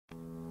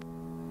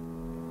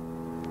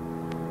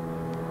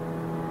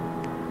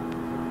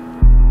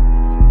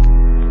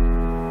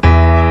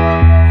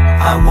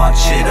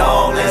watch it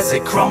all as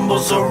it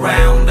crumbles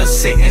around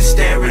us, sitting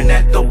staring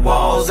at the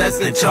walls as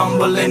they're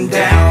tumbling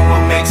down.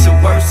 What makes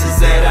it worse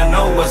is that I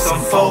know what's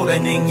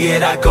unfolding, and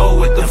yet I go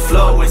with the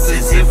flow. It's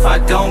as if I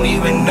don't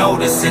even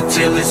notice it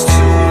till it's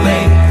too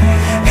late,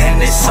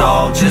 and it's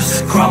all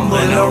just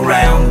crumbling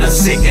around us,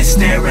 sitting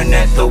staring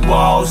at the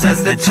walls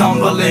as they're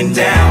tumbling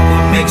down.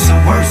 What makes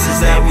it worse is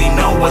that we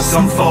know what's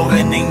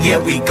unfolding, and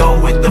yet we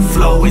go with the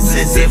flow. It's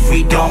as if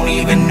we don't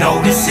even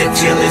notice it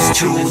till it's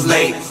too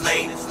late.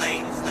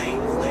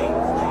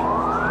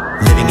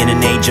 Living in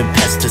an age of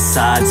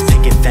pesticides,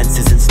 picket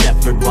fences and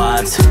Stepford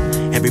wives.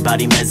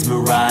 Everybody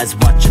mesmerized,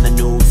 watching the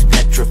news,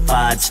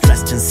 petrified,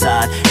 stressed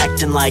inside,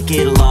 acting like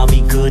it'll all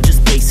be good,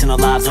 just basing our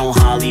lives on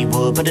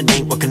Hollywood. But it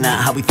ain't working out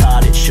how we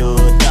thought it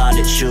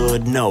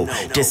should, no,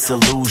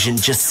 disillusion,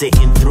 just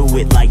sitting through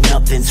it like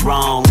nothing's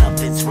wrong.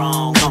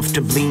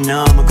 Comfortably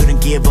numb, I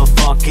couldn't give a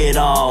fuck at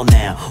all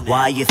now.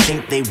 Why you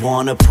think they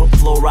wanna put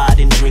fluoride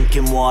in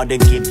drinking water,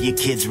 give your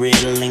kids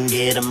Ritalin,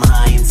 get them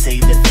high and say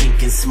they're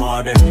thinking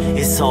smarter?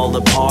 It's all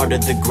a part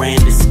of the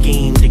grander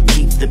scheme to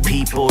keep the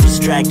people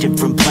distracted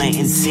from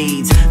planting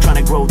seeds, trying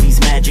to grow these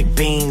magic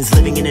beans,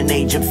 living in an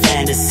age of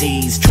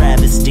fantasies,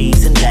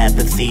 travesties and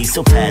apathy.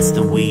 So pass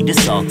the weed,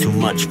 it's all too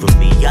much for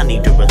me, I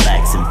need to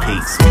relax in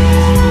peace.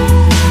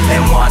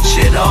 And watch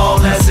it all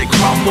as it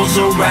crumbles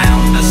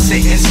around us,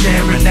 sitting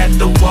staring at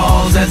the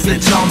walls as they're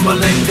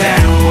tumbling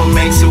down. What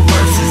makes it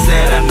worse is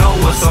that I know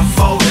what's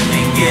unfolding,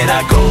 and yet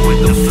I go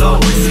with the flow.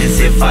 It's as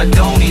if I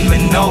don't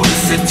even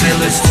notice it till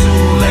it's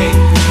too late,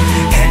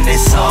 and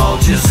it's all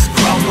just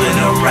crumbling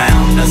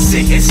around us,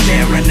 sitting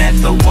staring at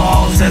the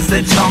walls as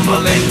they're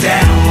tumbling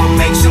down. What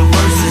makes it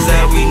worse is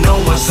that we know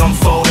what's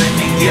unfolding,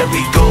 and yet we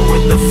go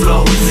with the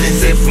flow. It's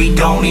as if we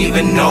don't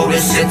even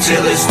notice it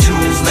till it's too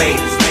late.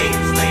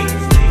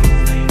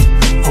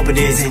 Hope it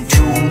isn't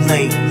too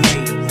late.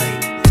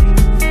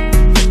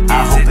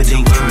 I hope it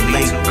ain't too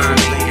late.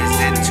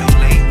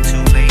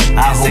 I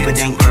hope it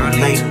ain't too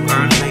late.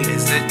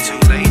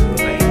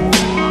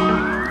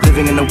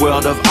 Living in a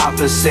world of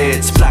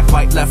opposites, black,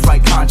 white, left,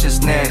 right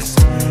consciousness.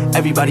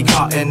 Everybody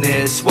caught in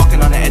this,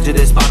 walking on the edge of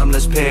this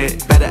bottomless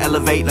pit. Better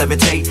elevate,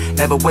 levitate,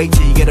 never wait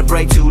till you get a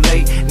break. Too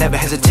late, never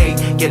hesitate,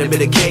 get a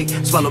bit of cake,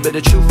 swallow a bit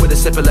of truth with a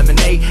sip of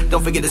lemonade.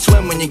 Don't forget to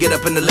swim when you get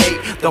up in the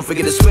lake, don't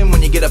forget to swim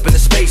when you get up in the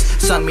space.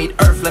 Sun meet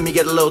earth, let me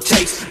get a little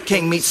taste.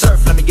 King meet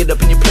surf, let me get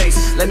up in your place.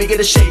 Let me get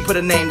a shape, put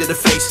a name to the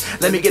face.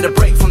 Let me get a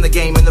break from the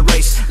game and the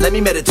race. Let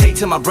me meditate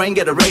till my brain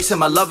get erased, and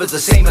my love is the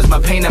same as my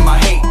pain and my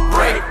hate.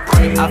 Break.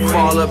 I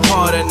fall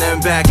apart and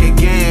then back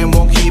again,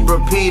 won't keep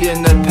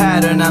repeating the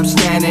pattern I'm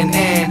standing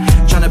in,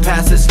 trying to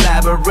pass this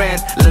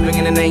labyrinth, living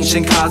in an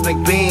ancient cosmic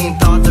being.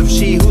 Thoughts of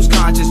she whose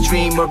conscious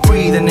dream of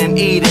breathing and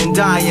eating,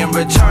 dying,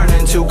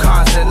 returning to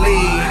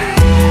constantly.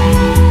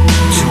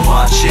 To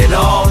watch it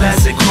all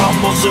as it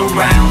crumbles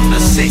around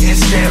us, sitting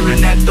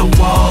staring at the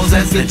walls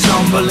as they're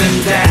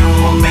tumbling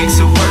down. What makes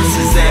it worse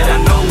is that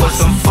I know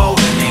what's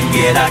unfolding, and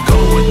yet I go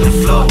with the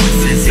flow.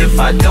 It's as if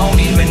I don't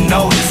even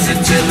notice it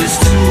till it's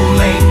too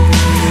late,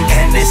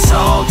 and it's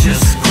all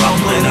just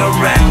crumbling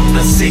around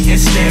us, sitting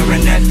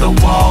staring at the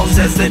walls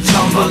as they're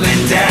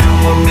tumbling down.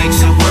 What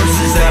makes it worse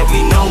is that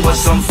we know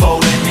what's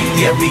unfolding, and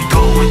yet we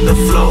go with the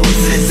flow.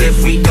 It's as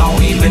if we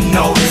don't even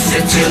notice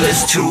it till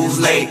it's too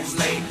late.